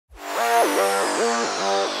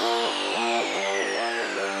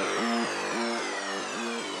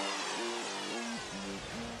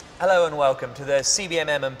Hello and welcome to the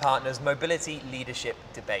CBMM and Partners Mobility Leadership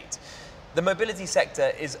Debate. The mobility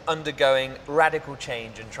sector is undergoing radical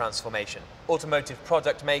change and transformation. Automotive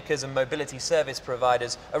product makers and mobility service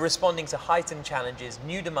providers are responding to heightened challenges,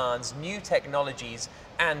 new demands, new technologies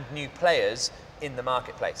and new players in the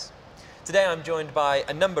marketplace. Today I'm joined by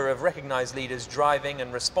a number of recognized leaders driving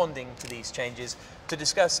and responding to these changes to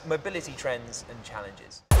discuss mobility trends and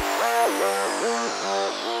challenges.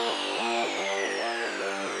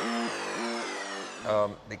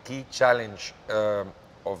 The key challenge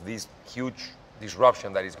of this huge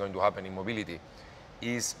disruption that is going to happen in mobility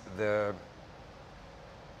is the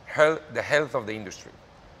health of the industry.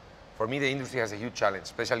 For me, the industry has a huge challenge,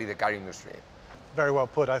 especially the car industry. Very well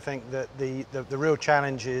put. I think that the real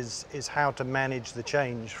challenge is how to manage the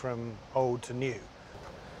change from old to new.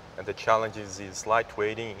 And the challenge is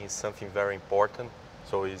lightweighting is something very important.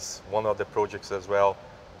 So it's one of the projects as well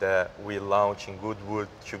that we launched in Goodwood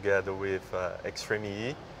together with Extreme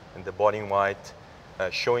E and the body in white,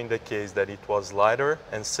 showing the case that it was lighter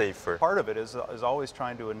and safer. Part of it is always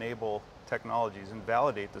trying to enable technologies and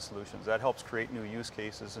validate the solutions. That helps create new use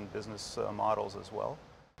cases and business models as well.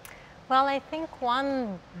 Well, I think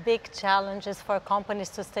one big challenge is for companies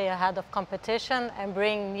to stay ahead of competition and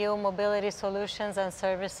bring new mobility solutions and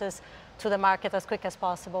services to the market as quick as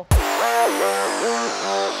possible.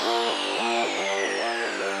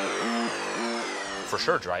 For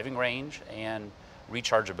sure, driving range and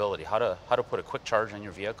rechargeability. How to put a quick charge on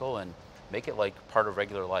your vehicle and make it like part of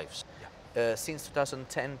regular life. Since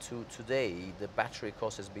 2010 to today, the battery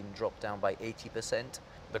cost has been dropped down by 80%.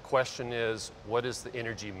 The question is, what is the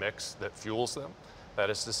energy mix that fuels them? That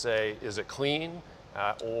is to say, is it clean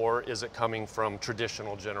or is it coming from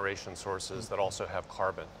traditional generation sources that also have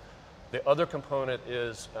carbon? The other component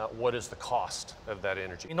is what is the cost of that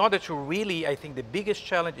energy? In order to really, I think the biggest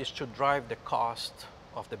challenge is to drive the cost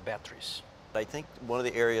of the batteries. I think one of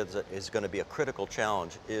the areas that is going to be a critical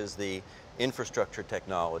challenge is the infrastructure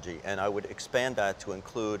technology, and I would expand that to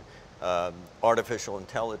include artificial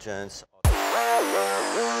intelligence.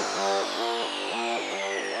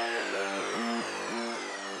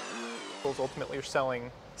 Ultimately, you're selling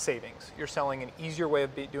savings. You're selling an easier way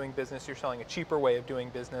of doing business. You're selling a cheaper way of doing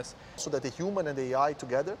business. So that the human and the AI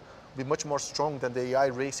together will be much more strong than the AI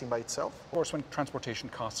racing by itself. Of course, when transportation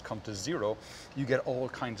costs come to zero, you get all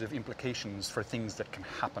kinds of implications for things that can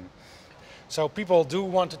happen. So people do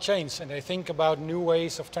want to change and they think about new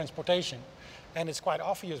ways of transportation. And it's quite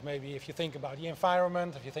obvious maybe if you think about the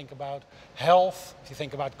environment, if you think about health, if you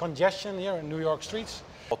think about congestion here in New York streets.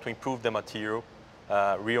 To improve the material,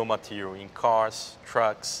 real material in cars,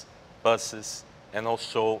 trucks, buses, and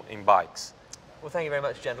also in bikes. Well, thank you very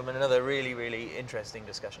much, gentlemen. Another really, really interesting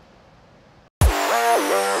discussion.